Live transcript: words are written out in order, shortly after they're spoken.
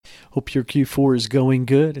Hope your Q4 is going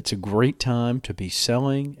good. It's a great time to be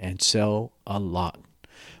selling and sell a lot.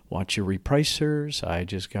 Watch your repricers. I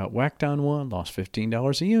just got whacked on one, lost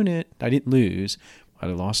 $15 a unit. I didn't lose. I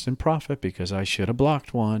lost in profit because I should have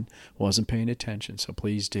blocked one, wasn't paying attention, so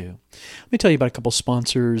please do. Let me tell you about a couple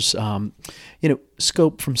sponsors.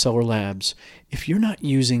 Scope from Seller Labs. If you're not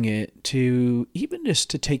using it to, even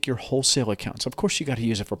just to take your wholesale accounts, of course you got to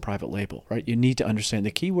use it for private label, right? You need to understand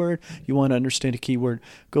the keyword. You want to understand a keyword,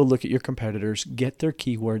 go look at your competitors, get their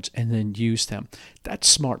keywords, and then use them. That's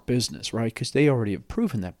smart business, right? Because they already have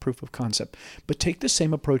proven that proof of concept. But take the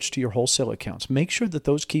same approach to your wholesale accounts. Make sure that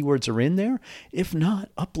those keywords are in there. If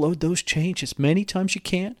not, upload those changes. Many times you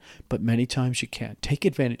can't, but many times you can. Take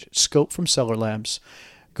advantage. Scope from Seller Labs.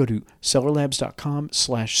 Go to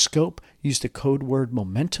sellerlabs.com/scope. Use the code word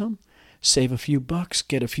momentum. Save a few bucks.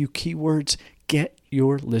 Get a few keywords. Get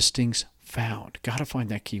your listings found. Got to find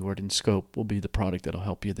that keyword, and Scope will be the product that'll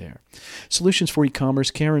help you there. Solutions for e-commerce.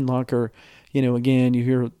 Karen Locker. Again, you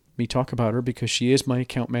hear me talk about her because she is my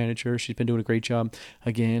account manager. She's been doing a great job.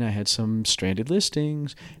 Again, I had some stranded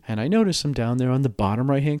listings, and I noticed them down there on the bottom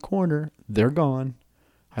right-hand corner. They're gone.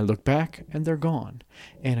 I look back and they're gone.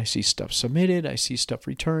 And I see stuff submitted. I see stuff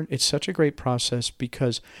returned. It's such a great process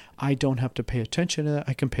because I don't have to pay attention to that.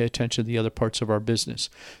 I can pay attention to the other parts of our business.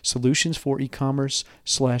 Solutions for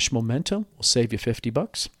e-commerce/momentum will save you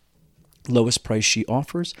 $50. Lowest price she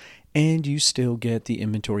offers, and you still get the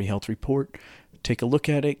inventory health report. Take a look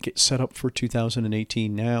at it. Get set up for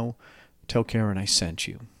 2018 now. Tell Karen I sent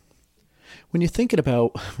you. When you're thinking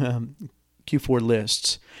about Q4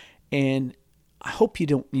 lists, and I hope you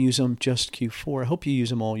don't use them just Q4. I hope you use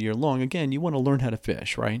them all year long. Again, you want to learn how to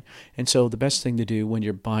fish, right? And so the best thing to do when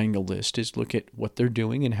you're buying a list is look at what they're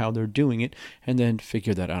doing and how they're doing it, and then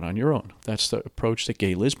figure that out on your own. That's the approach that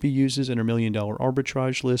Gay Lisby uses in her $1 Million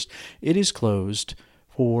Arbitrage list. It is closed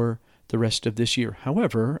for the rest of this year.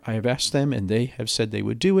 However, I have asked them, and they have said they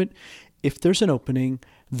would do it. If there's an opening,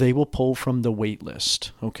 they will pull from the wait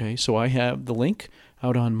list. Okay, so I have the link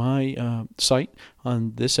out on my site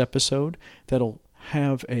on this episode that'll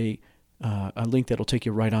have a link that'll take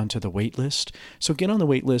you right onto the wait list. So get on the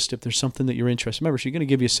wait list if there's something that you're interested in. Remember, she's going to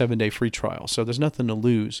give you a 7-day free trial, so there's nothing to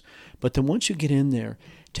lose. But then once you get in there,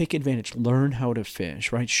 take advantage. Learn how to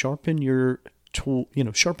fish, right? Sharpen your tool,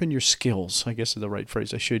 sharpen your skills, I guess is the right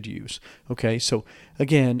phrase I should use. Okay, so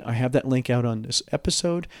again, I have that link out on this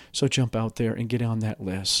episode, so jump out there and get on that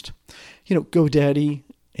list. GoDaddy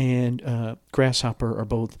and Grasshopper are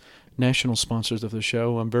both national sponsors of the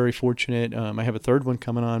show. I'm very fortunate. I have a third one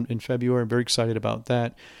coming on in February. I'm very excited about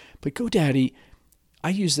that. But GoDaddy,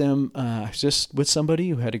 I use them just with somebody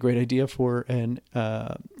who had a great idea for a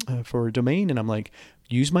domain, and I'm like,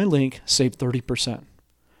 use my link, save 30%.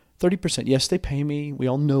 30%. Yes, they pay me. We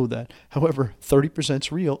all know that. However, 30%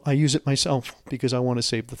 is real. I use it myself because I want to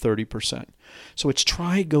save the 30%. So it's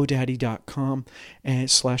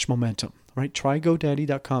trygodaddy.com/momentum. Right?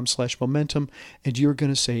 Trygodaddy.com/momentum, and you're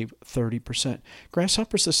going to save 30%.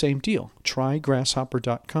 Grasshopper's the same deal.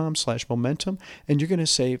 Trygrasshopper.com/momentum, and you're going to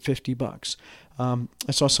save $50. I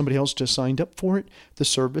saw somebody else just signed up for it. The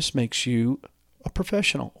service makes you a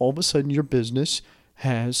professional. All of a sudden, your business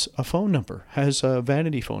has a phone number, has a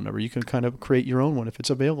vanity phone number. You can kind of create your own one if it's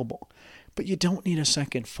available. But you don't need a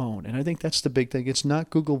second phone. And I think that's the big thing. It's not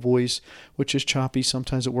Google Voice, which is choppy.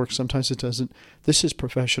 Sometimes it works, sometimes it doesn't. This is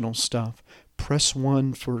professional stuff. Press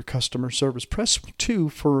 1 for customer service. Press 2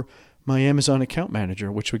 for my Amazon account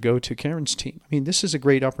manager, which would go to Karen's team. I mean, this is a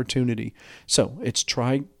great opportunity. So it's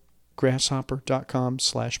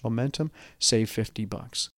trygrasshopper.com/momentum. Save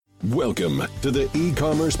 $50. Welcome to the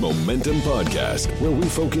E-Commerce Momentum Podcast, where we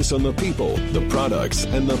focus on the people, the products,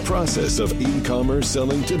 and the process of e-commerce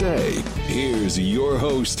selling today. Here's your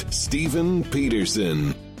host, Stephen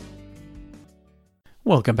Peterson.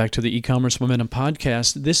 Welcome back to the E-Commerce Momentum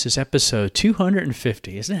Podcast. This is episode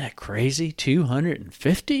 250. Isn't that crazy?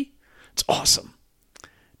 250? It's awesome.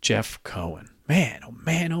 Jeff Cohen. Man, oh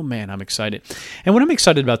man, oh man, I'm excited. And what I'm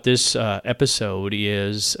excited about this episode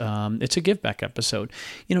is it's a give back episode.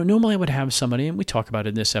 Normally I would have somebody, and we talk about it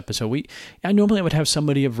in this episode, I normally would have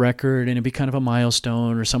somebody of record, and it'd be kind of a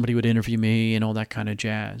milestone, or somebody would interview me and all that kind of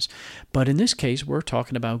jazz. But in this case, we're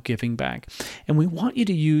talking about giving back. And we want you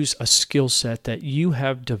to use a skill set that you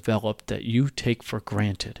have developed that you take for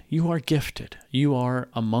granted. You are gifted. You are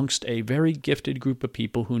amongst a very gifted group of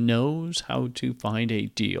people who knows how to find a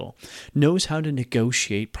deal, knows how how to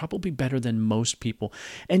negotiate probably better than most people,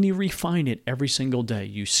 and you refine it every single day.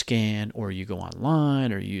 You scan, or you go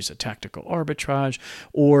online, or you use a tactical arbitrage,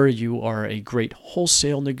 or you are a great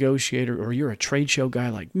wholesale negotiator, or you're a trade show guy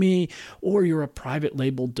like me, or you're a private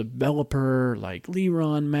label developer like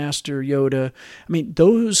Leron, Master, Yoda. I mean,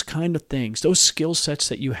 those kind of things, those skill sets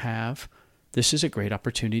that you have, this is a great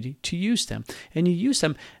opportunity to use them. And you use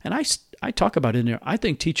them, and I talk about it in there, I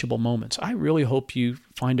think teachable moments. I really hope you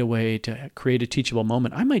find a way to create a teachable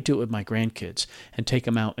moment. I might do it with my grandkids and take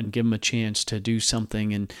them out and give them a chance to do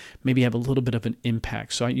something and maybe have a little bit of an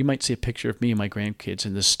impact. So you might see a picture of me and my grandkids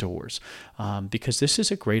in the stores, because this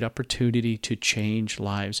is a great opportunity to change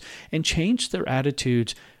lives and change their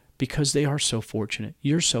attitudes, because they are so fortunate.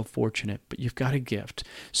 You're so fortunate, but you've got a gift.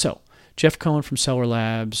 So Jeff Cohen from Seller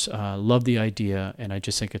Labs, love the idea, and I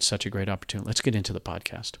just think it's such a great opportunity. Let's get into the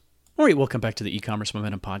podcast. All right, welcome back to the E-commerce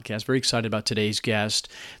Momentum Podcast. Very excited about today's guest.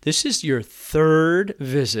 This is your third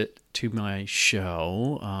visit to my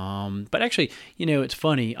show, but actually, it's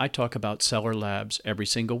funny. I talk about Seller Labs every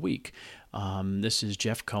single week. This is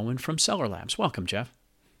Jeff Cohen from Seller Labs. Welcome, Jeff.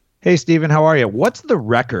 Hey, Stephen, how are you? What's the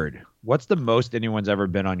record? What's the most anyone's ever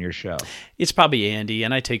been on your show? It's probably Andy,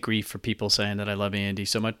 and I take grief for people saying that I love Andy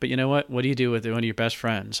so much. But you know what? What do you do with one of your best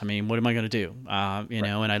friends? I mean, what am I going to do?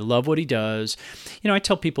 And I love what he does. I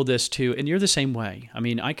tell people this too, and you're the same way. I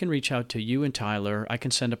mean, I can reach out to you and Tyler. I can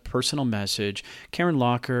send a personal message. Karen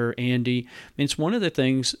Locker, Andy. I mean, it's one of the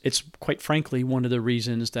things, it's quite frankly one of the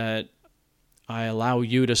reasons that I allow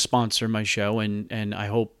you to sponsor my show, and I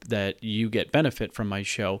hope that you get benefit from my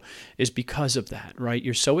show, is because of that, right?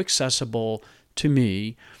 You're so accessible to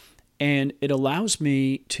me, and it allows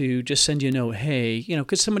me to just send you a note, hey,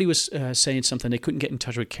 because somebody was saying something, they couldn't get in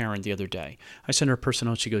touch with Karen the other day. I sent her a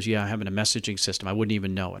personal note. She goes, yeah, I have a messaging system. I wouldn't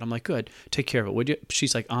even know it. I'm like, good, take care of it, would you?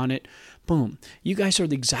 She's like, on it. Boom. You guys are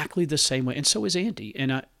exactly the same way, and so is Andy.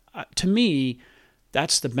 And to me,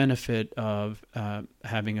 that's the benefit of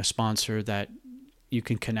having a sponsor that you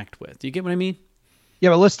can connect with. Do you get what I mean?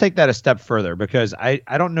 Yeah, but let's take that a step further, because I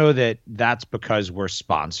don't know that that's because we're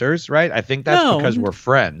sponsors, right? I think that's because we're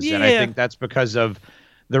friends. Yeah. And I think that's because of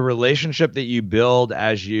the relationship that you build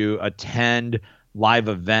as you attend live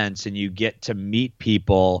events and you get to meet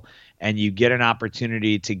people and you get an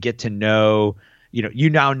opportunity to get to know, you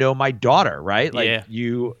now know my daughter, right? Like yeah.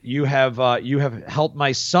 you have helped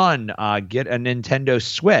my son get a Nintendo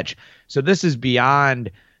Switch. So this is beyond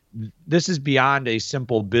a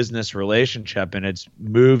simple business relationship, and it's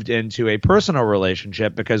moved into a personal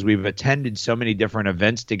relationship because we've attended so many different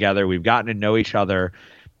events together. We've gotten to know each other.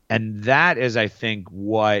 And that is, I think,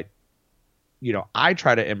 what, I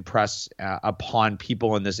try to impress upon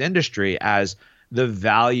people in this industry as the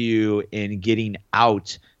value in getting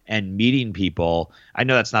out and meeting people. I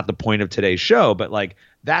know that's not the point of today's show, but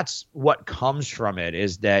that's what comes from it,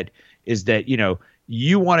 is that,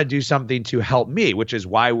 you want to do something to help me, which is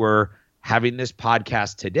why we're having this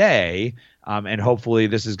podcast today. And hopefully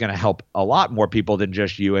this is going to help a lot more people than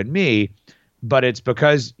just you and me. But it's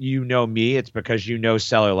because you know me. It's because you know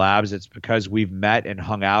Seller Labs. It's because we've met and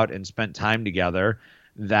hung out and spent time together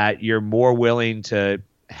that you're more willing to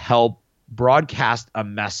help broadcast a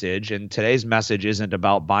message. And today's message isn't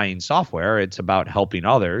about buying software. It's about helping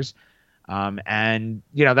others. And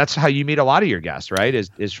that's how you meet a lot of your guests, right? Is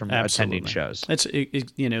from Absolutely. Attending shows. That's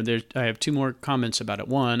I have two more comments about it.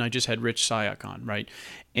 One, I just had Rich Syak on, right?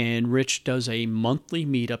 And Rich does a monthly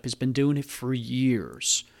meetup. Has been doing it for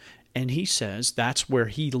years. And he says that's where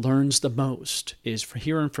he learns the most, is for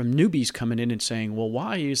hearing from newbies coming in and saying, well,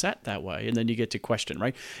 why is that way? And then you get to question,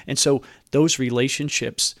 right? And so those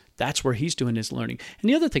relationships, that's where he's doing his learning. And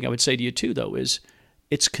the other thing I would say to you too, though, is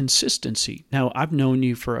it's consistency. Now, I've known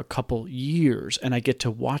you for a couple years, and I get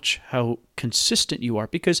to watch how consistent you are,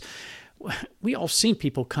 because we all seen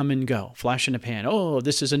people come and go, flash in the pan. Oh,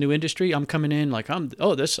 this is a new industry. I'm coming in like I'm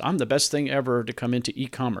the best thing ever to come into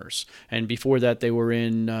e-commerce. And before that, they were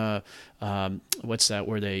in what's that?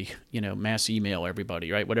 Where they mass email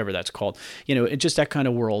everybody, right? Whatever that's called. It's just that kind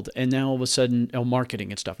of world. And now all of a sudden,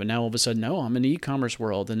 marketing and stuff. And now all of a sudden, I'm in the e-commerce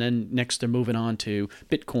world. And then next they're moving on to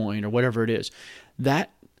Bitcoin or whatever it is.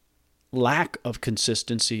 That lack of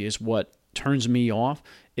consistency is what turns me off.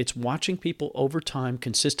 It's watching people over time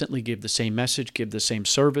consistently give the same message, give the same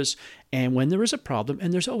service, and when there is a problem,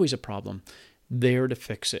 and there's always a problem, there to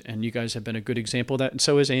fix it. And you guys have been a good example of that, and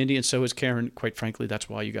so is Andy, and so is Karen. Quite frankly, that's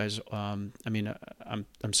why you guys, I'm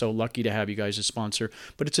so lucky to have you guys as sponsor,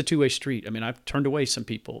 but it's a two-way street. I mean, I've turned away some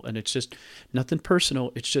people, and it's just nothing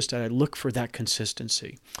personal. It's just that I look for that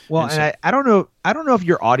consistency. Well, and I don't know if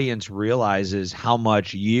your audience realizes how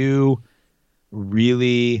much you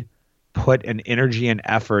really put an energy and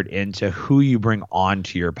effort into who you bring on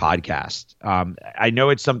to your podcast. I know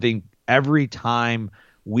it's something every time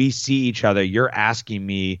we see each other, you're asking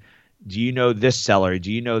me, do you know this seller?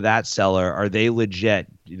 Do you know that seller? Are they legit?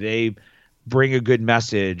 Do they bring a good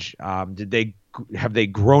message? Have they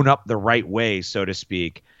grown up the right way, so to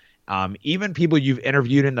speak? Even people you've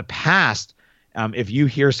interviewed in the past, if you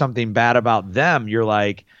hear something bad about them, you're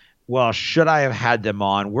like, well, should I have had them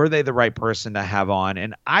on? Were they the right person to have on?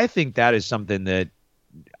 And I think that is something that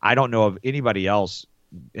I don't know of anybody else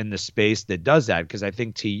in the space that does that, because I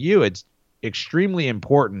think to you, it's extremely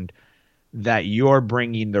important that you're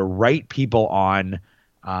bringing the right people on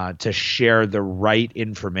to share the right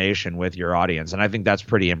information with your audience. And I think that's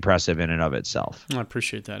pretty impressive in and of itself. I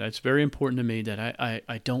appreciate that. It's very important to me that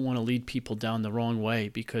I don't want to lead people down the wrong way,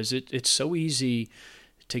 because it's so easy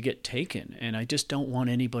to get taken. And I just don't want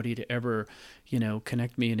anybody to ever,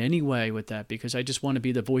 connect me in any way with that, because I just want to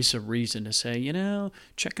be the voice of reason to say,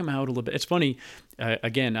 check them out a little bit. It's funny.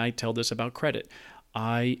 Again, I tell this about credit.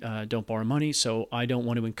 I don't borrow money, so I don't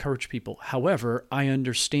want to encourage people. However, I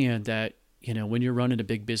understand that, when you're running a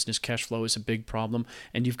big business, cash flow is a big problem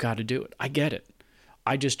and you've got to do it. I get it.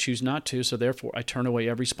 I just choose not to, so therefore I turn away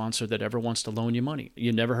every sponsor that ever wants to loan you money.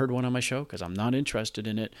 You never heard one on my show because I'm not interested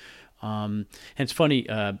in it. And it's funny,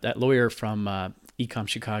 that lawyer from Ecom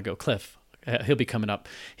Chicago, Cliff, he'll be coming up.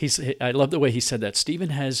 I love the way he said that. Stephen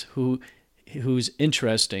has who's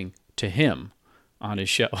interesting to him on his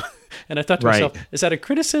show. And I thought to myself, is that a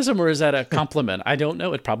criticism or is that a compliment? I don't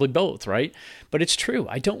know. It's probably both, right? But it's true.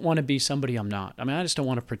 I don't want to be somebody I'm not. I mean, I just don't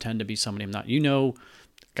want to pretend to be somebody I'm not.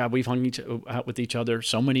 God, we've hung out with each other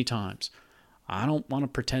so many times. I don't want to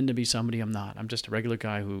pretend to be somebody I'm not. I'm just a regular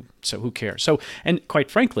guy who cares? So, and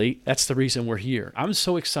quite frankly, that's the reason we're here. I'm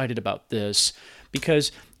so excited about this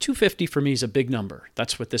because 250 for me is a big number.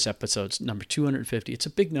 That's what this episode's number 250. It's a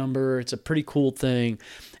big number. It's a pretty cool thing.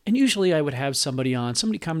 And usually I would have somebody on,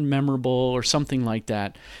 somebody kind of memorable or something like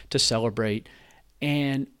that to celebrate.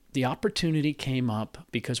 And the opportunity came up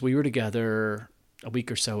because we were together a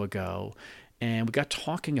week or so ago. And we got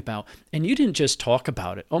talking about, and you didn't just talk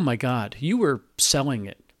about it. Oh my God, you were selling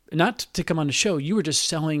it. Not to come on the show, you were just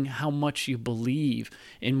selling how much you believe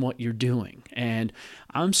in what you're doing. And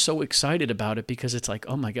I'm so excited about it because it's like,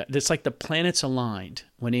 oh my God, it's like the planets aligned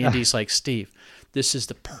when Andy's like, Steve, this is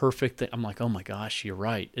the perfect thing. I'm like, oh my gosh, you're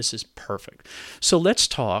right. This is perfect. So let's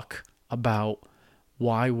talk about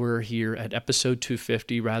why we're here at episode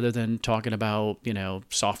 250 rather than talking about,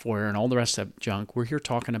 software and all the rest of that junk. We're here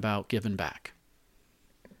talking about giving back.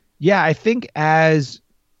 Yeah, I think as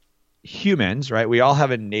humans, right, we all have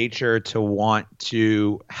a nature to want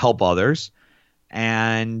to help others.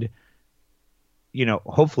 And,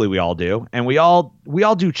 hopefully we all do. And we all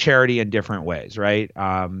do charity in different ways, right?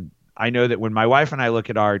 I know that when my wife and I look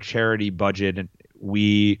at our charity budget,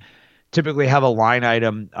 we typically have a line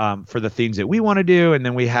item for the things that we want to do. And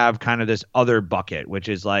then we have kind of this other bucket, which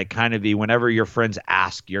is like kind of whenever your friends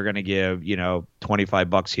ask, you're going to give,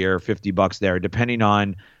 $25 here, $50 there, depending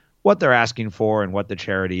on what they're asking for and what the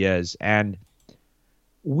charity is. And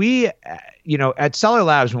we, at Seller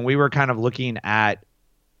Labs, when we were kind of looking at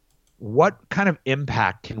what kind of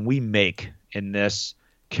impact can we make in this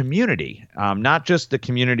community, not just the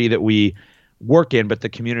community that we work in, but the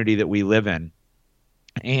community that we live in.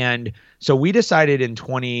 And so we decided in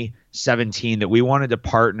 2017 that we wanted to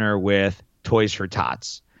partner with Toys for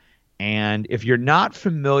Tots. And if you're not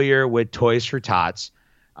familiar with Toys for Tots,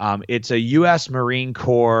 it's a U.S. Marine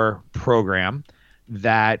Corps program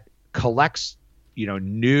that collects,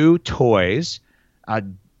 new toys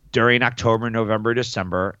during October, November,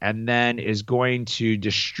 December, and then is going to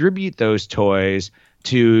distribute those toys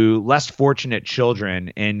to less fortunate children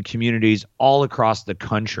in communities all across the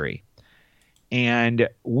country. And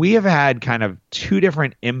we have had kind of two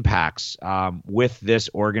different impacts with this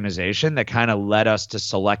organization that kind of led us to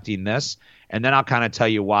selecting this. And then I'll kind of tell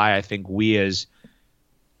you why I think we as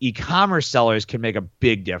e-commerce sellers can make a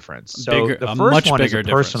big difference. So the first one is a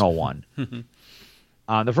personal one.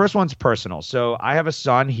 The first one's personal. So I have a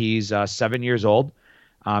son. He's 7 years old.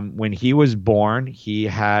 When he was born, he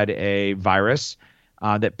had a virus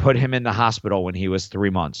that put him in the hospital when he was 3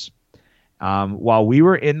 months. While we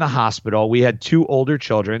were in the hospital, we had two older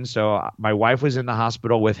children. So my wife was in the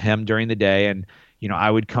hospital with him during the day, and I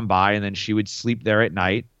would come by, and then she would sleep there at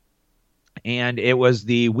night. And it was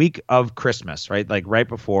the week of Christmas, right? Like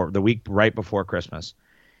the week right before Christmas.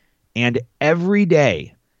 And every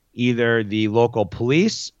day, either the local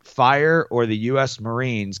police, fire, or the U.S.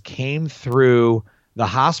 Marines came through the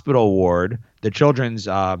hospital ward, the children's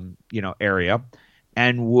area,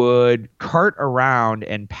 and would cart around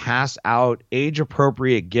and pass out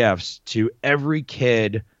age-appropriate gifts to every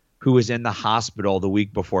kid who was in the hospital the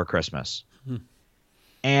week before Christmas.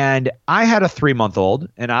 And I had a 3-month-old,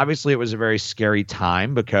 and obviously it was a very scary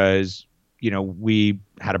time because, we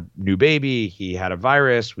had a new baby, he had a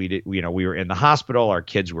virus, we were in the hospital, our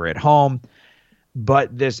kids were at home.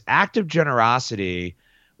 But this act of generosity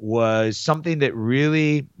was something that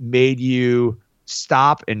really made you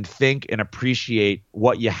stop and think and appreciate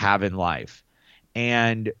what you have in life.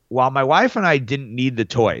 And while my wife and I didn't need the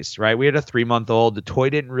toys, right? We had a 3-month-old. The toy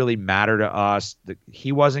didn't really matter to us.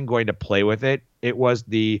 He wasn't going to play with it. It was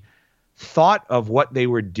the thought of what they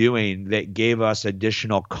were doing that gave us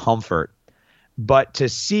additional comfort. But to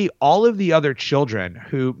see all of the other children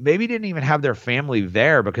who maybe didn't even have their family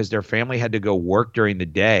there because their family had to go work during the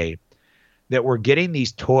day, that were getting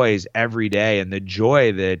these toys every day, and the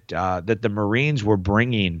joy that the Marines were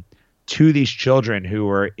bringing to these children who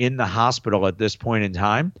were in the hospital at this point in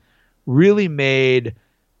time really made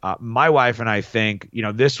my wife and I think,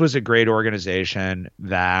 this was a great organization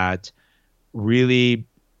that really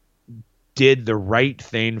did the right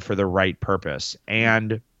thing for the right purpose.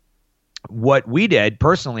 And what we did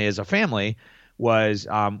personally as a family was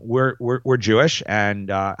we're Jewish, and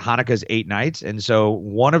Hanukkah's 8 nights. And so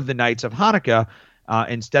one of the nights of Hanukkah,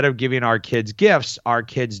 instead of giving our kids gifts, our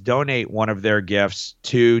kids donate one of their gifts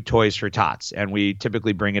to Toys for Tots. And we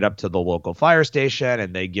typically bring it up to the local fire station,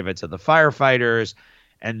 and they give it to the firefighters.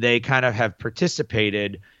 And they kind of have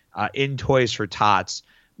participated in Toys for Tots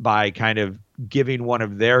by kind of giving one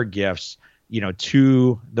of their gifts,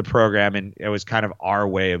 to the program. And it was kind of our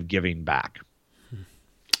way of giving back.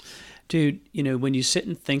 Dude, when you sit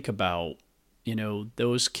and think about,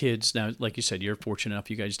 those kids, now, like you said, you're fortunate enough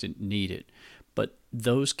you guys didn't need it, but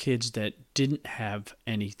those kids that didn't have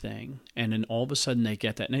anything, and then all of a sudden they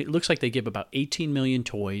get that, and it looks like they give about 18 million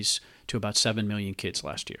toys to about 7 million kids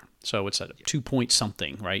last year. So it's at 2 point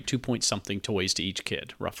something, right? 2 point something toys to each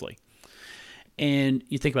kid, roughly. And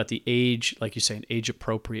you think about the age, like you say, age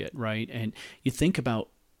appropriate, right? And you think about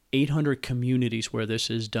 800 communities where this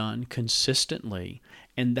is done consistently,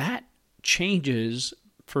 and that changes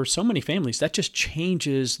for so many families. That just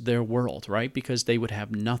changes their world, right? Because they would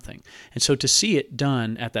have nothing. And so to see it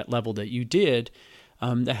done at that level that you did,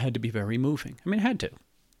 that had to be very moving. I mean, it had to.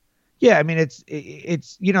 Yeah, I mean, it's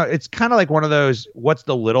it's kind of like one of those, what's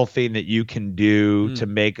the little thing that you can do to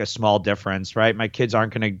make a small difference, right? My kids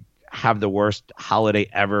aren't going to have the worst holiday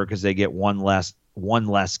ever because they get one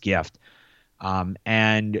less gift.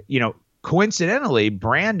 And coincidentally,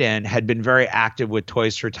 Brandon had been very active with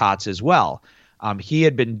Toys for Tots as well. He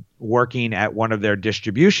had been working at one of their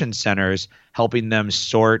distribution centers, helping them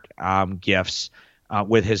sort gifts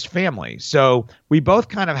with his family. So we both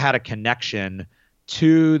kind of had a connection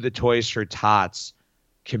to the Toys for Tots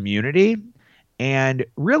community. And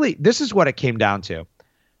really, this is what it came down to.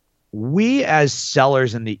 We, as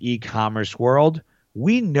sellers in the e-commerce world,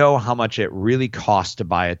 we know how much it really costs to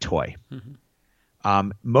buy a toy.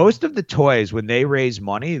 Mm-hmm. Most of the toys, when they raise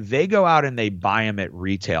money, they go out and they buy them at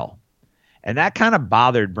retail. And that kind of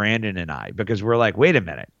bothered Brandon and I, because we're like, wait a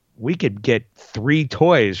minute, we could get 3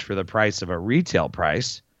 toys for the price of a retail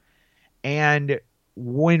price. And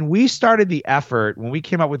when we started the effort, when we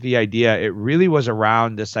came up with the idea, it really was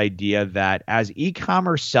around this idea that as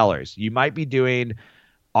e-commerce sellers, you might be doing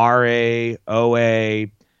RA, OA,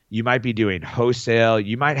 you might be doing wholesale,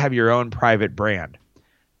 you might have your own private brand.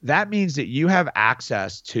 That means that you have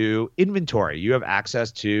access to inventory, you have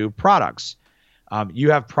access to products.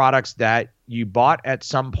 You have products that you bought at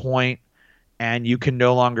some point and you can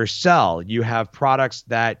no longer sell. You have products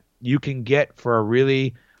that you can get for a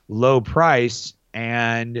really low price,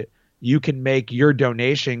 and you can make your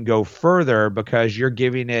donation go further because you're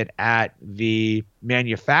giving it at the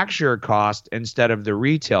manufacturer cost instead of the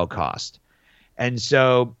retail cost. And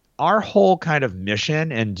so our whole kind of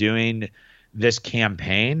mission in doing this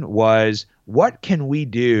campaign was, what can we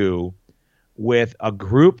do with a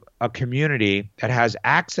group, a community that has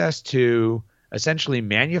access to essentially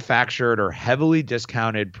manufactured or heavily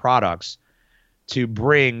discounted products to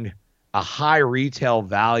bring a high retail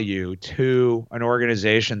value to an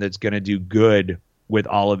organization that's going to do good with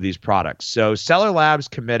all of these products. So Seller Labs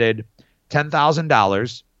committed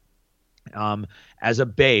 $10,000 as a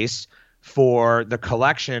base for the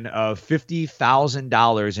collection of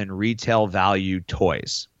 $50,000 in retail value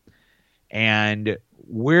toys. And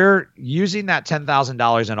we're using that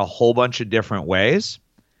 $10,000 in a whole bunch of different ways.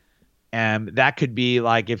 And that could be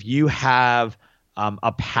like, if you have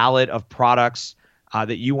a pallet of products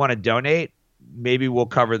that you want to donate, maybe we'll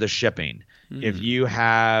cover the shipping. If you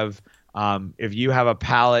have If you have a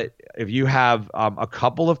pallet, if you have a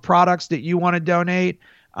couple of products that you want to donate,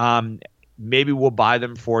 maybe we'll buy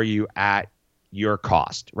them for you at your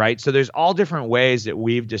cost, right? So there's all different ways that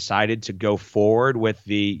we've decided to go forward with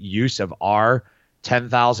the use of our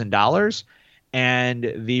 $10,000.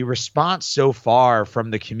 And the response so far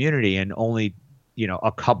from the community, and only,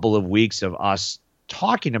 a couple of weeks of us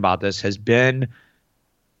talking about this, has been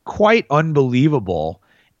quite unbelievable.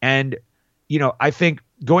 And, I think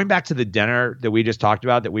going back to the dinner that we just talked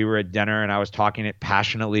about, that we were at dinner and I was talking it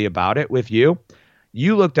passionately about it with you,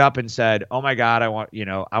 you looked up and said, "Oh my God, I want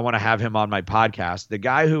to have him on my podcast." The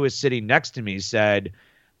guy who was sitting next to me said,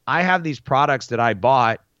 "I have these products that I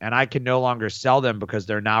bought and I can no longer sell them because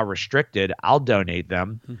they're now restricted. I'll donate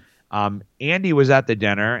them." Andy was at the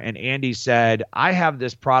dinner and Andy said, "I have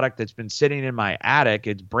this product that's been sitting in my attic.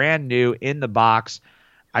 It's brand new in the box.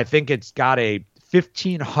 I think it's got a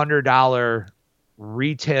 $1,500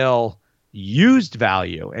 retail used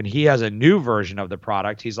value." And he has a new version of the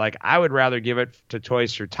product. He's like, "I would rather give it to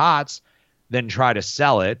Toys for Tots than try to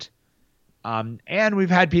sell it." And we've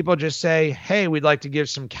had people just say, "Hey, we'd like to give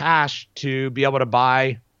some cash to be able to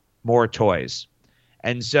buy more toys."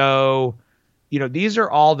 And so, these are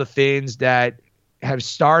all the things that have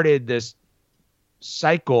started this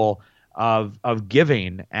cycle of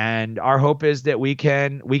giving. And our hope is that we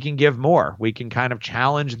can give more. We can kind of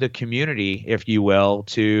challenge the community, if you will,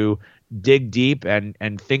 to dig deep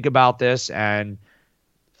and think about this and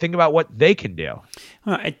think about what they can do.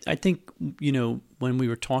 I think, when we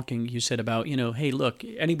were talking, you said about, hey, look,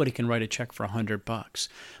 anybody can write a check for $100,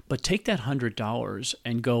 but take that $100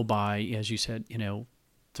 and go buy, as you said,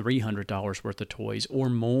 $300 worth of toys or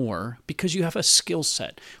more, because you have a skill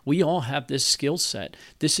set. We all have this skill set.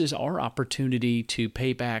 This is our opportunity to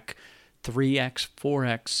pay back 3x,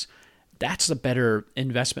 4x. That's a better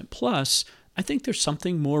investment. Plus, I think there's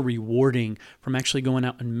something more rewarding from actually going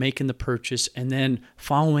out and making the purchase and then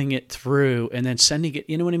following it through and then sending it,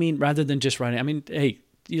 you know what I mean? Rather than just writing. I mean, hey,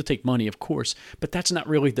 you'll take money, of course, but that's not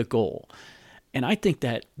really the goal. And I think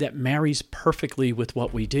that marries perfectly with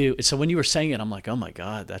what we do. And so when you were saying it, I'm like, oh my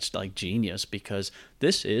God, that's like genius, because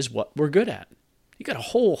this is what we're good at. You got a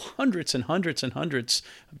whole hundreds and hundreds and hundreds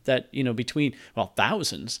that, between,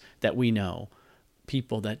 thousands that we know,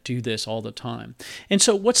 people that do this all the time. And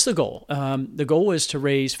so what's the goal? The goal is to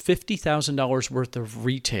raise $50,000 worth of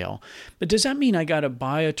retail. But does that mean I got to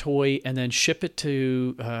buy a toy and then ship it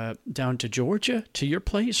to down to Georgia, to your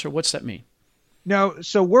place, or what's that mean? No,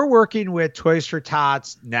 so we're working with Toys for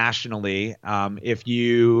Tots nationally. If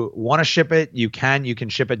you want to ship it, you can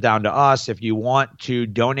ship it down to us. If you want to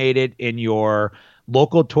donate it in your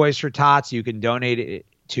local Toys for Tots, you can donate it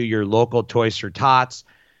to your local Toys for Tots.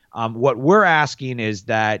 What we're asking is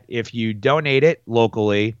that if you donate it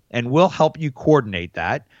locally, and we'll help you coordinate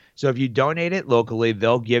that. So if you donate it locally,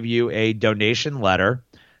 they'll give you a donation letter.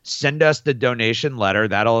 Send us the donation letter.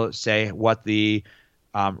 That'll say what the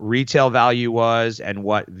retail value was and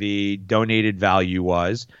what the donated value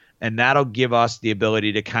was. And that'll give us the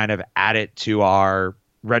ability to kind of add it to our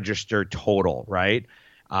register total, right?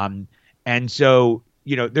 And so,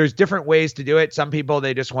 there's different ways to do it. Some people,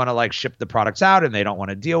 they just want to ship the products out and they don't want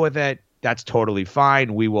to deal with it. That's totally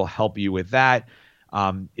fine. We will help you with that.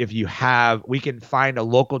 We can find a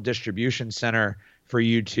local distribution center for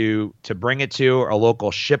you to bring it to, or a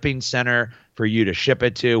local shipping center for you to ship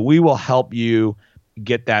it to. We will help you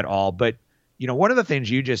get that all. But one of the things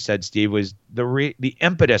you just said, Steve, was the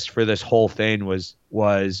impetus for this whole thing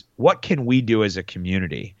was what can we do as a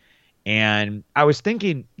community? And I was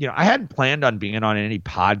thinking, I hadn't planned on being on any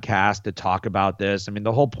podcast to talk about this. I mean,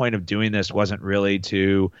 the whole point of doing this wasn't really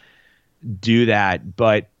to do that,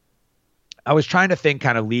 but I was trying to think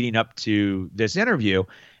kind of leading up to this interview,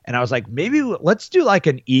 and I was like, maybe let's do like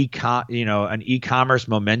an e-commerce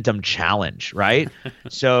momentum challenge, right?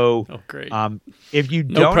 So, great. If you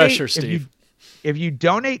no donate, pressure, Steve. If you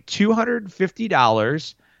donate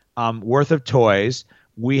 $250 worth of toys,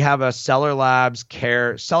 we have a Seller Labs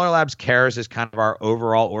Care. Seller Labs Cares is kind of our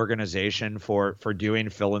overall organization for doing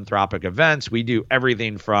philanthropic events. We do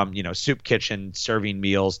everything from, soup kitchen serving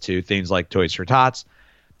meals to things like Toys for Tots.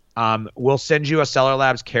 We'll send you a Seller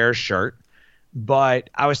Labs Cares shirt. But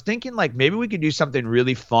I was thinking maybe we could do something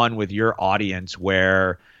really fun with your audience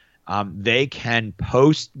where they can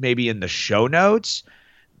post maybe in the show notes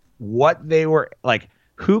what they were like.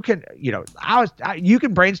 Who can, you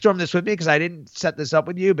can brainstorm this with me because I didn't set this up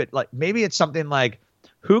with you, but maybe it's something like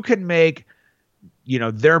who can make,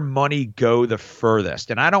 their money go the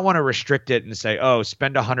furthest. And I don't want to restrict it and say, oh,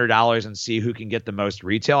 spend $100 and see who can get the most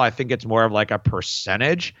retail. I think it's more of a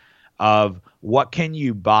percentage of what can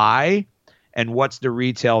you buy and what's the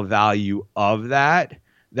retail value of that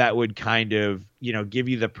would kind of, give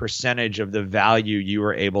you the percentage of the value you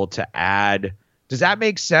were able to add. Does that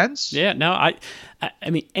make sense? Yeah, no, I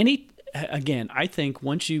mean, again, I think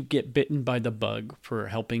once you get bitten by the bug for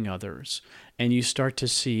helping others and you start to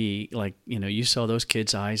see, like, you saw those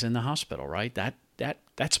kids' eyes in the hospital, right?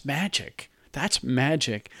 That's magic. That's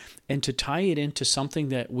magic. And to tie it into something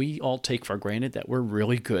that we all take for granted that we're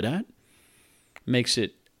really good at makes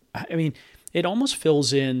it, I mean, it almost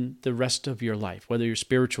fills in the rest of your life, whether you're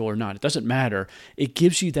spiritual or not. It doesn't matter. It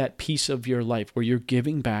gives you that piece of your life where you're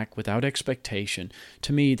giving back without expectation.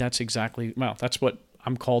 To me, that's what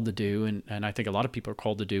I'm called to do, and I think a lot of people are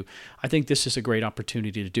called to do. I think this is a great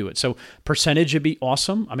opportunity to do it. So percentage would be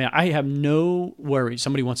awesome. I mean, I have no worry.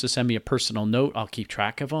 Somebody wants to send me a personal note, I'll keep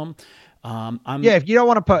track of them. If you don't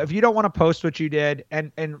want to post what you did,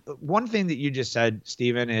 and one thing that you just said,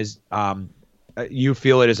 Stephen, is you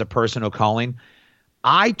feel it is a personal calling.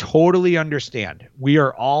 I totally understand. We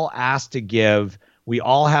are all asked to give. We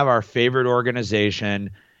all have our favorite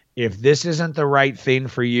organization. If this isn't the right thing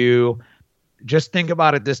for you, just think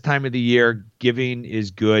about it this time of the year. Giving is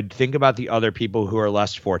good. Think about the other people who are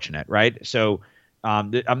less fortunate, right? So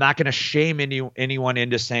I'm not going to shame anyone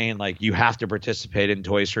into saying, like, you have to participate in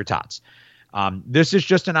Toys for Tots. This is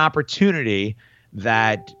just an opportunity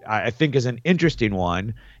that I think is an interesting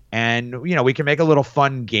one. And, we can make a little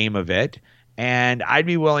fun game of it. And I'd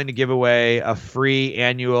be willing to give away a free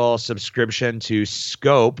annual subscription to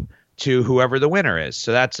Scope to whoever the winner is.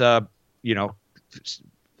 So that's a,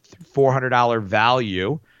 $400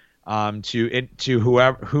 value to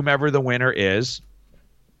whomever the winner is.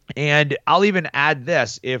 And I'll even add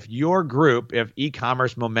this: if your group, if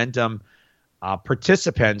e-commerce momentum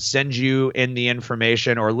participants send you in the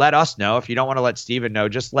information, or let us know, if you don't want to let Stephen know,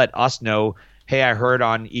 just let us know, hey, I heard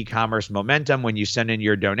on e-commerce momentum, when you send in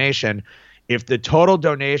your donation, if the total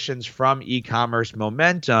donations from e-commerce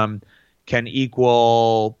momentum can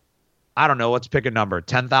equal, I don't know, let's pick a number,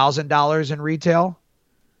 $10,000 in retail.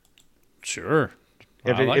 Sure.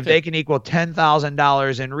 If they can equal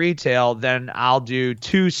 $10,000 in retail, then I'll do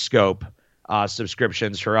 2 Scope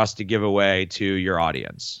subscriptions for us to give away to your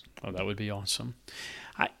audience. Oh, that would be awesome.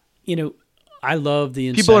 I love the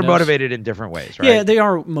incentives. People are motivated in different ways, right? Yeah, they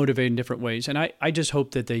are motivated in different ways. And I just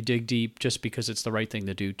hope that they dig deep, just because it's the right thing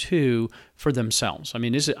to do too, for themselves. I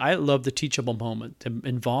mean, I love the teachable moment to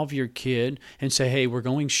involve your kid and say, hey, we're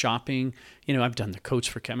going shopping. I've done the coats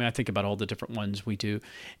for, I think about all the different ones we do.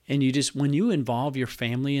 And when you involve your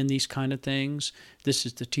family in these kind of things, this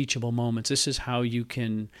is the teachable moments. This is how you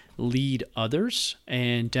can lead others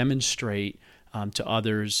and demonstrate to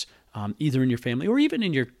others, either in your family or even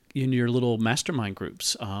in your little mastermind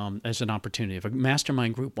groups, as an opportunity. If a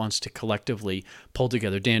mastermind group wants to collectively pull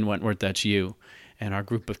together, Dan Wentworth, that's you, and our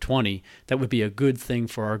group of 20, that would be a good thing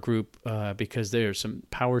for our group, because there's some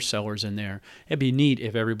power sellers in there. It'd be neat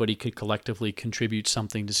if everybody could collectively contribute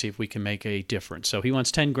something to see if we can make a difference. So he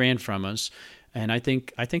wants 10 grand from us, and I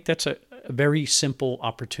think that's a very simple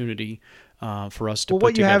opportunity for us to put what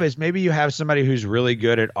you together. have is, maybe you have somebody who's really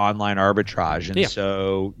good at online arbitrage, and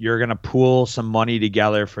so you're going to pool some money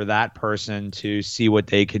together for that person to see what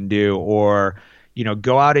they can do, or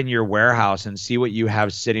go out in your warehouse and see what you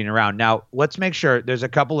have sitting around. Now, let's make sure there's a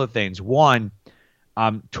couple of things. One,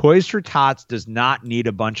 Toys for Tots does not need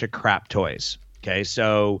a bunch of crap toys. Okay,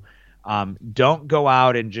 so don't go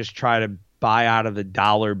out and just try to buy out of the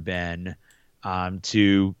dollar bin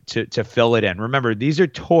to fill it in. Remember, these are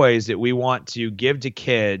toys that we want to give to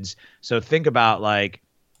kids. So think about, like,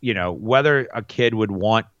 whether a kid would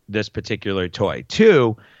want this particular toy.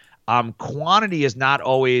 2, quantity is not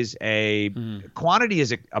always quantity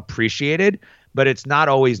is appreciated, but it's not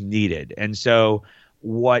always needed. And so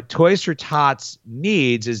what Toys for Tots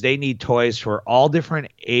needs is, they need toys for all different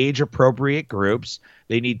age appropriate groups.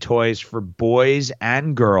 They need toys for boys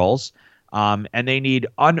and girls. And they need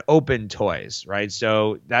unopened toys, right?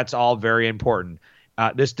 So that's all very important.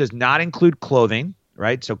 This does not include clothing,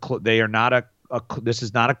 right? So they are not this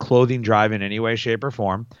is not a clothing drive in any way, shape, or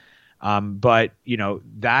form. But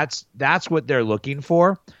that's what they're looking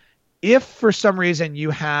for. If for some reason you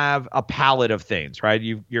have a pallet of things, right?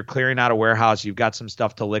 You're clearing out a warehouse, you've got some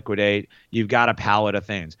stuff to liquidate, you've got a pallet of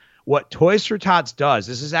things. What Toys for Tots does,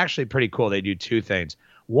 this is actually pretty cool. They do 2 things.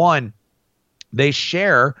 One, they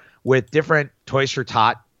share with different Toys for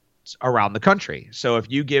Tots around the country. So if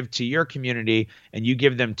you give to your community and you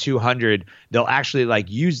give them 200, they'll actually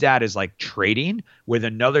use that as trading with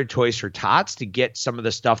another Toys for Tots to get some of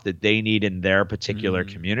the stuff that they need in their particular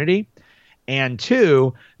community. And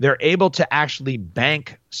two, they're able to actually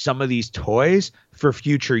bank some of these toys for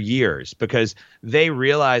future years because they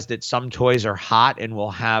realize that some toys are hot and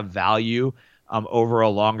will have value over a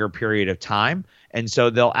longer period of time. And so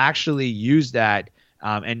they'll actually use that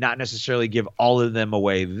and not necessarily give all of them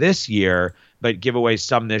away this year, but give away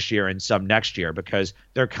some this year and some next year because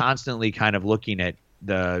they're constantly kind of looking at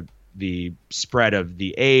the spread of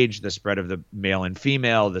the age, the spread of the male and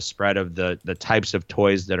female, the spread of the types of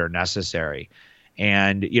toys that are necessary.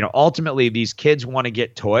 And, ultimately these kids want to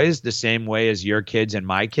get toys the same way as your kids and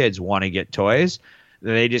my kids want to get toys.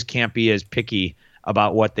 They just can't be as picky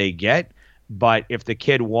about what they get. But if the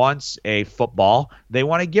kid wants a football, they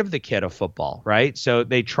want to give the kid a football, right? So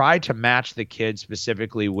they try to match the kid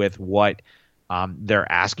specifically with what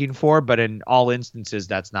they're asking for, but in all instances,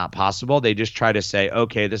 that's not possible. They just try to say,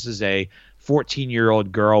 okay, this is a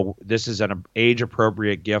 14-year-old girl. This is an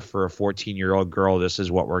age-appropriate gift for a 14-year-old girl. This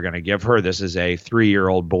is what we're going to give her. This is a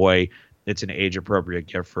 3-year-old boy. It's an age-appropriate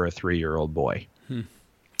gift for a 3-year-old boy.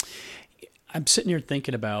 I'm sitting here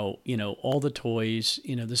thinking about, all the toys,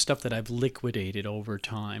 the stuff that I've liquidated over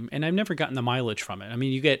time, and I've never gotten the mileage from it. I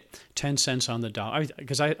mean, you get 10 cents on the dollar,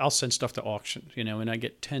 because I'll send stuff to auction, and I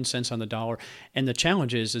get 10 cents on the dollar. And the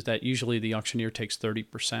challenge is that usually the auctioneer takes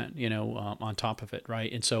 30%, on top of it,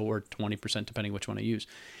 right? And so, or 20%, depending which one I use.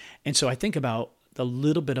 And so I think about the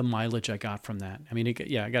little bit of mileage I got from that. I mean,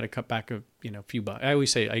 I got to cut back a few bucks. I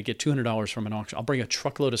always say I get $200 from an auction. I'll bring a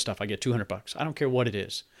truckload of stuff. I get $200. I don't care what it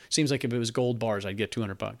is. Seems like if it was gold bars, I'd get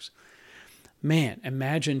 $200. Man,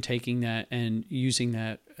 imagine taking that and using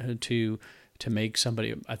that to make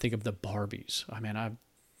somebody. I think of the Barbies. I mean,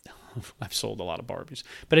 I've sold a lot of Barbies,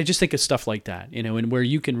 but I just think of stuff like that, and where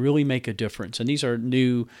you can really make a difference. And these are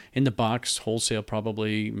new in the box, wholesale,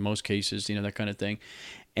 probably in most cases, that kind of thing.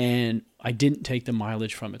 And I didn't take the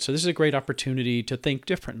mileage from it. So this is a great opportunity to think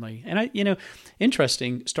differently. And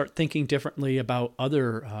interesting, start thinking differently about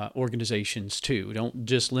other organizations too. Don't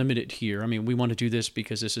just limit it here. I mean, we want to do this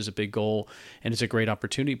because this is a big goal and it's a great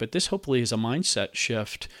opportunity, but this hopefully is a mindset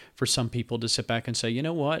shift for some people to sit back and say, you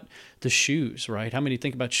know what, the shoes, right? How many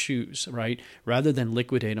think about shoes, right? Rather than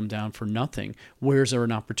liquidate them down for nothing, where's there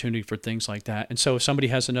an opportunity for things like that? And so if somebody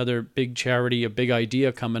has another big charity, a big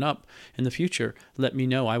idea coming up in the future, let me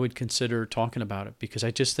know. I would consider talking about it because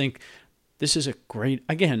I just think this is a great,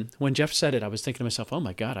 again, when Jeff said it, I was thinking to myself, oh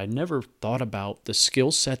my God, I never thought about the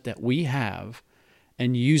skill set that we have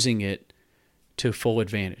and using it to full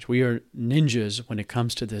advantage. We are ninjas when it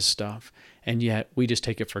comes to this stuff, and yet we just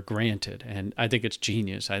take it for granted. And I think it's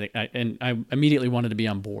genius. I immediately wanted to be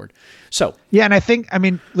on board. So yeah,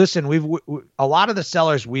 and listen, a lot of the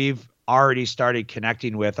sellers we've already started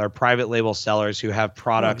connecting with are private label sellers who have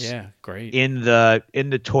products great. in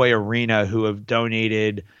the toy arena who have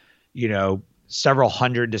donated, several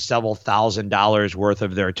hundred to several $1,000s worth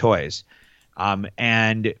of their toys.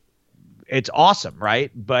 And it's awesome, right?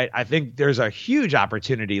 But I think there's a huge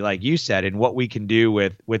opportunity, like you said, in what we can do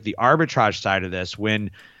with the arbitrage side of this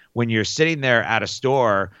when you're sitting there at a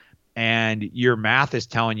store and your math is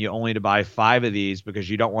telling you only to buy 5 of these because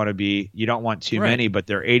you don't want too many, but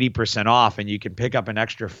they're 80% off and you can pick up an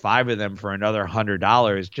extra 5 of them for another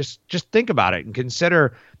 $100. Just think about it and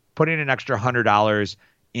consider putting an extra $100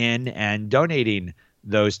 in and donating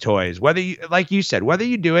those toys. Whether you, like you said, whether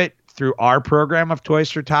you do it through our program of Toys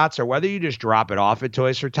for Tots or whether you just drop it off at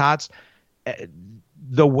Toys for Tots,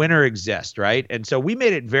 the winner exists, right? And so we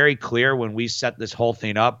made it very clear when we set this whole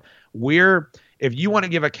thing up, if you want to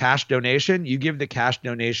give a cash donation, you give the cash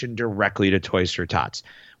donation directly to Toys for Tots.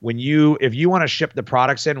 If you want to ship the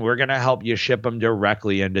products in, we're going to help you ship them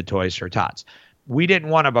directly into Toys for Tots. We didn't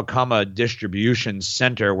want to become a distribution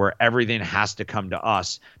center where everything has to come to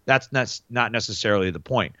us. That's not necessarily the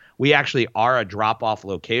point. We actually are a drop-off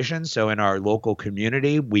location. So in our local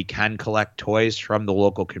community, we can collect toys from the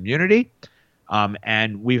local community.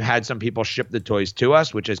 And we've had some people ship the toys to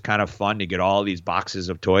us, which is kind of fun to get all these boxes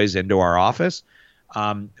of toys into our office.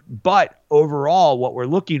 But overall, what we're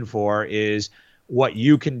looking for is what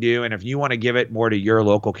you can do. And if you want to give it more to your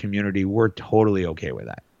local community, we're totally okay with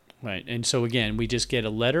that. Right. And so, again, we just get a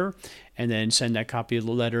letter and then send that copy of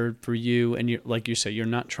the letter for you. And like you say, you're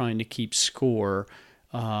not trying to keep score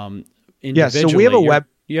individually. Yeah, so we have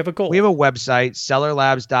you have a goal. We have a website,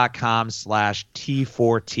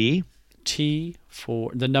 sellerlabs.com/T4T.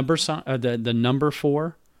 T4, the number sign, the number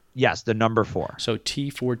 4? Yes, the number 4. So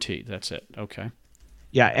T4T, that's it. Okay.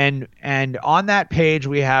 Yeah, and on that page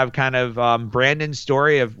we have kind of Brandon's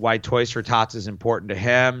story of why Toys for Tots is important to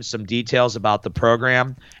him, some details about the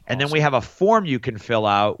program, and then we have a form you can fill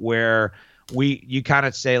out where you kind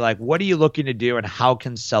of say like, what are you looking to do and how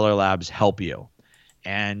can Seller Labs help you?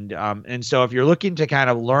 And so if you're looking to kind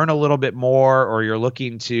of learn a little bit more, or you're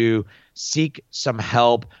looking to seek some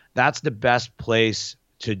help, that's the best place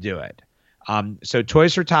to do it. So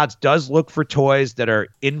Toys for Tots does look for toys that are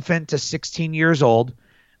infant to 16 years old.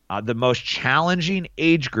 The most challenging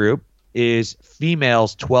age group is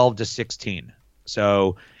females 12 to 16.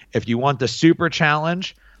 So if you want the super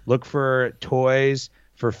challenge, look for toys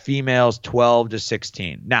for females 12 to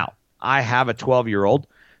 16. Now, I have a 12-year-old.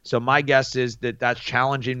 So my guess is that that's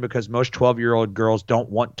challenging because most 12-year-old girls don't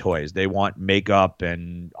want toys. They want makeup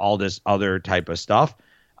and all this other type of stuff.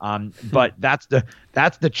 But that's the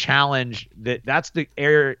challenge. That's the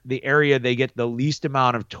area they get the least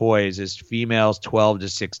amount of toys is females 12 to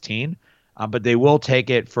 16. But they will take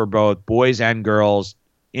it for both boys and girls,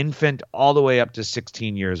 infant all the way up to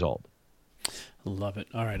 16 years old. Love it.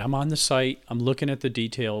 All right. I'm on the site. I'm looking at the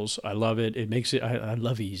details. I love it. It makes it, I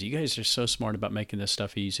love easy. You guys are so smart about making this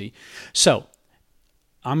stuff easy. So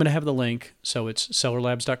I'm going to have the link. So it's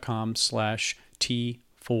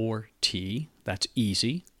sellerlabs.com/T4T. That's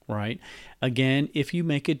easy, right? Again, if you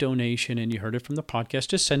make a donation and you heard it from the podcast,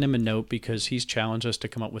 just send him a note because he's challenged us to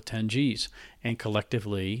come up with 10 Gs. And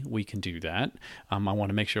collectively, we can do that. I want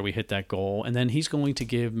to make sure we hit that goal. And then he's going to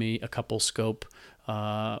give me a couple scope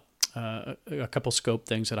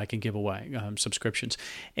things that I can give away, subscriptions.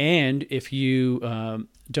 And if you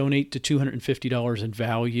donate to $250 in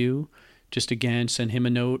value, just again, send him a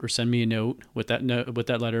note or send me a note with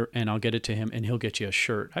that letter, and I'll get it to him, and he'll get you a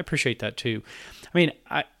shirt. I appreciate that too. I mean,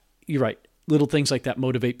 you're right. Little things like that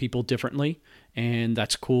motivate people differently, and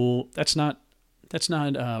that's cool. That's not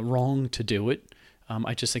wrong to do it.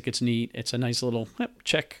 I just think it's neat. It's a nice little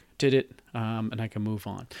check. Did it, and I can move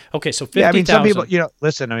on. Okay, so 50,000. Yeah, I mean, some people,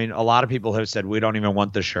 listen, I mean, a lot of people have said we don't even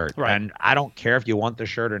want the shirt. Right. And I don't care if you want the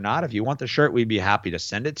shirt or not. If you want the shirt, we'd be happy to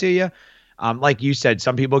send it to you. Like you said,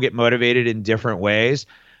 some people get motivated in different ways,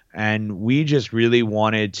 and we just really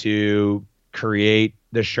wanted to create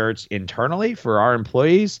the shirts internally for our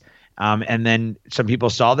employees. And then some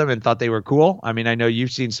people saw them and thought they were cool. I mean, I know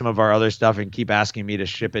you've seen some of our other stuff and keep asking me to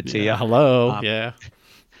ship it to you. Hello. Yeah.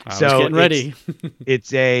 I was getting ready.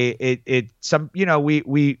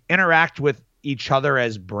 We interact with each other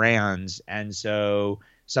as brands. And so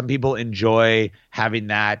some people enjoy having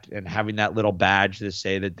that and having that little badge to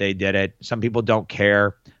say that they did it. Some people don't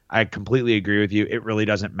care. I completely agree with you. It really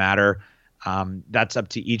doesn't matter. That's up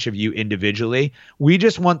to each of you individually. We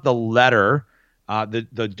just want the letter,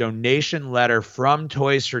 the donation letter from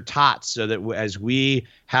Toys for Tots, so that as we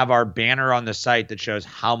have our banner on the site that shows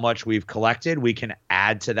how much we've collected, we can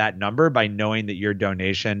add to that number by knowing that your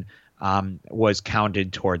donation was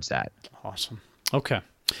counted towards that. Awesome. Okay.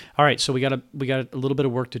 All right, so we got a little bit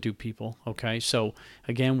of work to do, people. Okay, so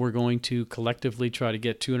again, we're going to collectively try to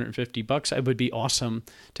get $250. It would be awesome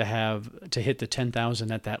to hit the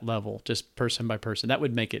 10,000 at that level, just person by person. That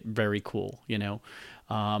would make it very cool,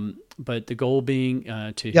 But the goal being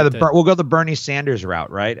we'll go the Bernie Sanders route,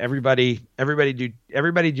 right? Everybody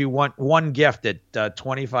do one gift at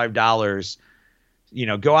 $25.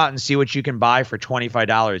 Go out and see what you can buy for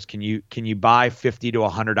 $25. Can you buy $50 to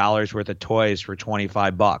 $100 worth of toys for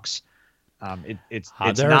 $25? It's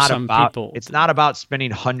not about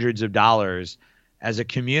spending hundreds of dollars. As a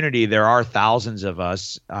community, there are thousands of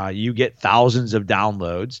us. You get thousands of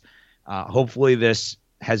downloads. Hopefully this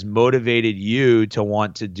has motivated you to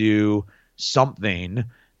want to do something.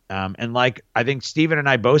 And like I think Stephen and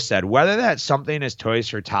I both said, whether that something is Toys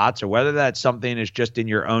for Tots or whether that something is just in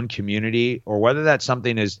your own community or whether that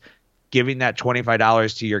something is giving that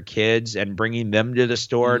 $25 to your kids and bringing them to the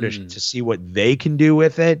store to see what they can do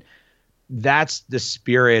with it, that's the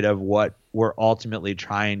spirit of what we're ultimately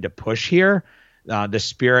trying to push here. The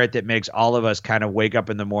spirit that makes all of us kind of wake up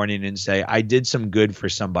in the morning and say, I did some good for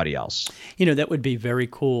somebody else. That would be very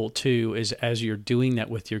cool too, is as you're doing that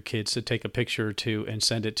with your kids, to take a picture or two and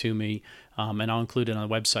send it to me, and I'll include it on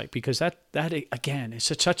the website, because that again, is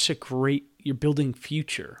such a great, you're building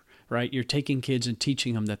future, right? You're taking kids and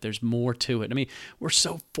teaching them that there's more to it. I mean, we're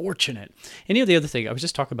so fortunate. And the other thing, I was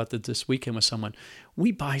just talking about this weekend with someone,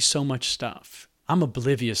 we buy so much stuff. I'm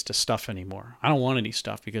oblivious to stuff anymore. I don't want any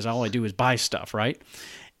stuff because all I do is buy stuff, right?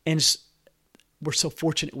 And we're so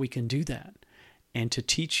fortunate we can do that. And to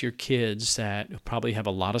teach your kids that probably have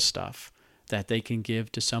a lot of stuff that they can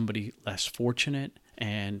give to somebody less fortunate,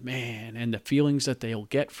 and the feelings that they'll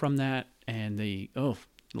get from that, and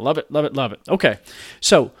love it. Okay,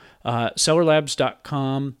 so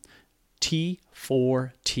sellerlabs.com,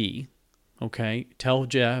 T4T. Okay, tell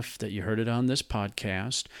Jeff that you heard it on this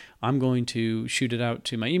podcast. I'm going to shoot it out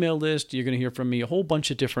to my email list. You're going to hear from me a whole bunch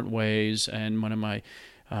of different ways, and one of my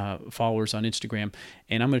followers on Instagram,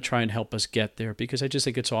 and I'm going to try and help us get there because I just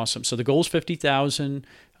think it's awesome. So the goal is 50,000.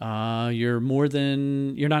 You're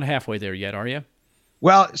not halfway there yet, are you?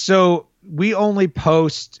 Well, so we only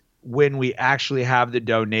post when we actually have the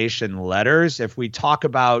donation letters. If we talk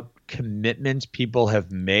about commitments people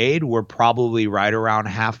have made, we're probably right around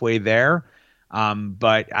halfway there.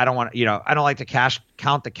 But I don't want to, I don't like to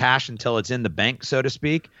count the cash until it's in the bank, so to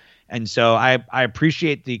speak. And so I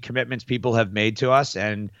appreciate the commitments people have made to us.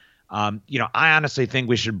 And, I honestly think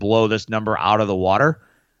we should blow this number out of the water.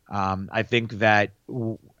 I think that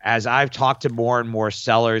as I've talked to more and more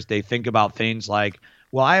sellers, they think about things like,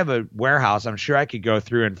 well, I have a warehouse. I'm sure I could go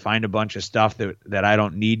through and find a bunch of stuff that I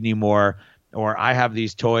don't need anymore. Or I have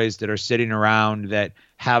these toys that are sitting around that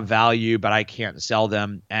have value, but I can't sell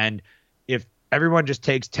them. And if everyone just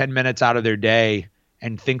takes 10 minutes out of their day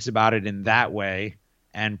and thinks about it in that way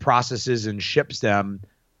and processes and ships them,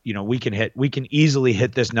 we can easily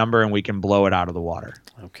hit this number and we can blow it out of the water.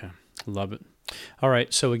 Okay. Love it. All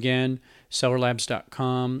right. So again,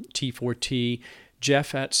 sellerlabs.com, T4T,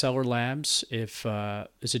 Jeff at Seller Labs.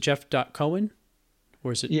 Is it Jeff.Cohen?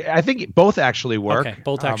 Or is it? Yeah, I think both actually work. Okay,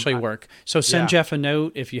 both actually work. So send Jeff a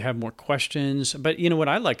note if you have more questions. But what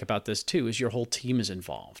I like about this too is your whole team is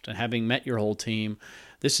involved. And having met your whole team,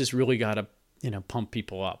 this has really got to pump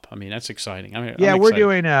people up. I mean, that's exciting.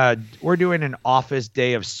 We're doing an office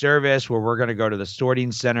day of service where we're going to go to the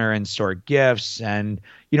sorting center and sort gifts. And,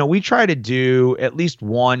 we try to do at least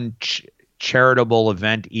one charitable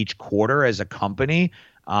event each quarter as a company,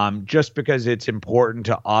 just because it's important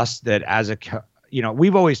to us that as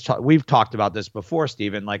we've talked about this before,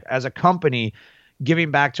 Stephen, like as a company,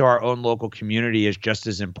 giving back to our own local community is just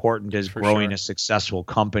as important as growing a successful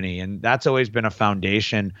company. And that's always been a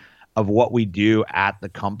foundation of what we do at the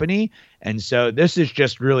company. And so this is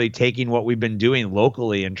just really taking what we've been doing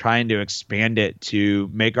locally and trying to expand it to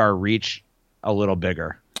make our reach a little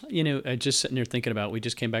bigger. Just sitting there thinking about, we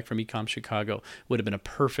just came back from Ecom Chicago. Would have been a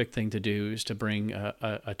perfect thing to do is to bring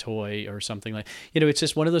a toy or something like. It's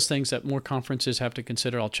just one of those things that more conferences have to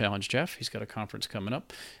consider. I'll challenge Jeff. He's got a conference coming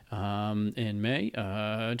up in May,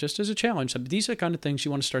 just as a challenge. These are the kind of things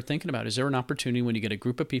you want to start thinking about. Is there an opportunity when you get a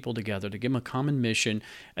group of people together to give them a common mission?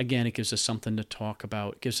 Again, it gives us something to talk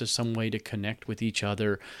about. It gives us some way to connect with each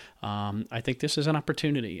other. I think this is an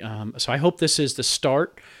opportunity. So I hope this is the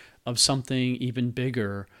start of something even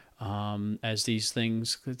bigger, as these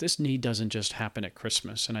things. This need doesn't just happen at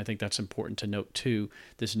Christmas, and I think that's important to note too.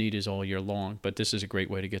 This need is all year long, but this is a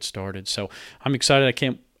great way to get started. So I'm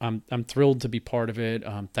excited. I'm thrilled to be part of it.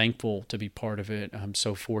 I'm thankful to be part of it. I'm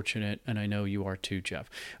so fortunate, and I know you are too, Jeff.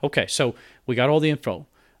 Okay, so we got all the info.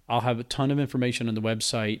 I'll have a ton of information on the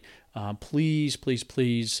website. Please,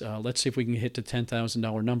 let's see if we can hit the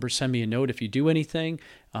 $10,000 number. Send me a note if you do anything.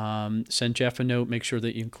 Send Jeff a note. Make sure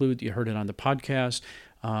that you heard it on the podcast.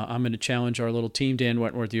 I'm going to challenge our little team. Dan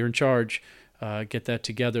Wentworth, you're in charge. Get that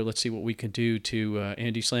together. Let's see what we can do to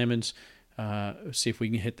Andy Slamans. See if we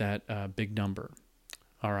can hit that big number.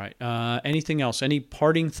 All right. Anything else? Any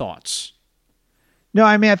parting thoughts? No,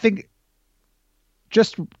 I mean, I think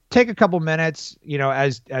just take a couple minutes,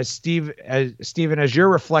 as Stephen, as you're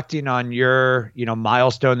reflecting on your,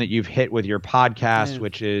 milestone that you've hit with your podcast,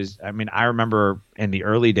 which is, I mean, I remember in the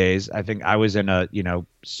early days, I think I was in a,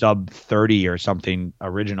 sub 30 or something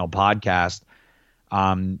original podcast.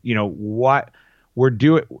 What we're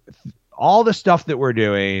doing, all the stuff that we're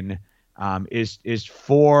doing, is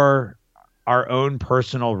for our own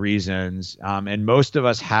personal reasons. And most of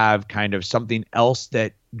us have kind of something else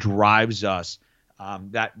that drives us.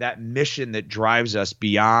 That mission that drives us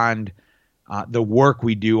beyond the work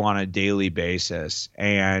we do on a daily basis,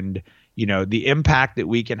 and the impact that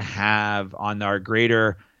we can have on our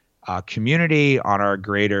greater community, on our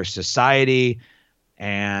greater society.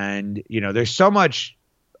 And there's so much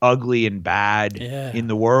ugly and bad in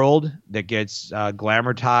the world that gets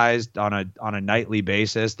glamorized on a nightly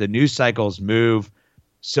basis. The news cycles move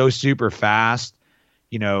so super fast.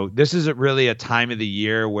 This isn't really a time of the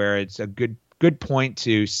year where it's a good point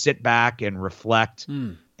to sit back and reflect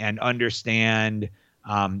and understand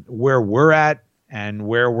where we're at and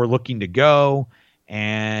where we're looking to go,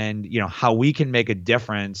 and how we can make a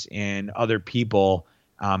difference in other people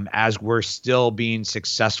as we're still being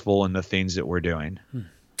successful in the things that we're doing.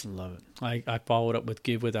 Love it. I followed up with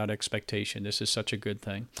give without expectation. This is such a good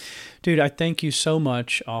thing. Dude, I thank you so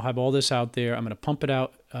much. I'll have all this out there. I'm going to pump it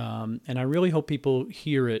out, and I really hope people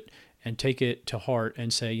hear it and take it to heart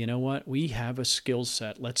and say, you know what, we have a skill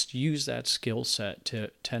set. Let's use that skill set to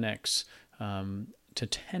 10x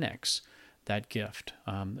that gift.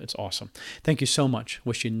 It's awesome. Thank you so much.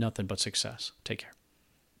 Wish you nothing but success. Take care.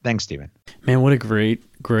 Thanks, Stephen. Man, what a great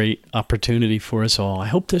opportunity for us all. I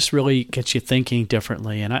hope this really gets you thinking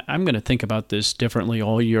differently. And I'm going to think about this differently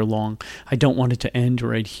all year long. I don't want it to end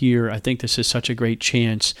right here. I think this is such a great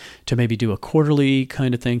chance to maybe do a quarterly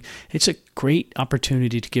kind of thing. It's a great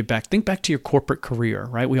opportunity to give back. Think back to your corporate career,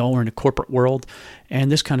 right? We all are in a corporate world,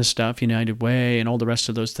 and this kind of stuff, United Way and all the rest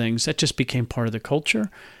of those things, that just became part of the culture.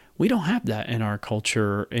 We don't have that in our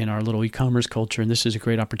culture, in our little e-commerce culture, and this is a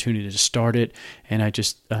great opportunity to start it. And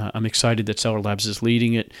I'm excited that Seller Labs is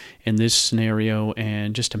leading it in this scenario,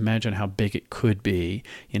 and just imagine how big it could be,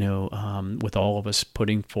 with all of us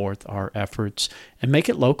putting forth our efforts and make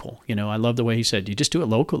it local. I love the way he said, you just do it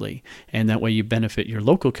locally, and that way you benefit your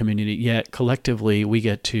local community, yet collectively we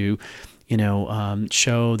get to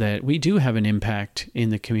show that we do have an impact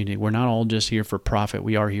in the community. We're not all just here for profit.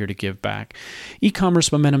 We are here to give back.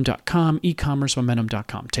 ecommercemomentum.com,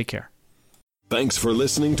 ecommercemomentum.com. Take care. Thanks for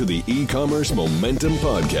listening to the E-Commerce Momentum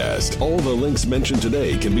Podcast. All the links mentioned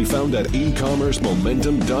today can be found at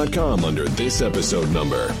ecommercemomentum.com under this episode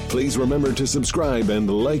number. Please remember to subscribe and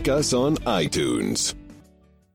like us on iTunes.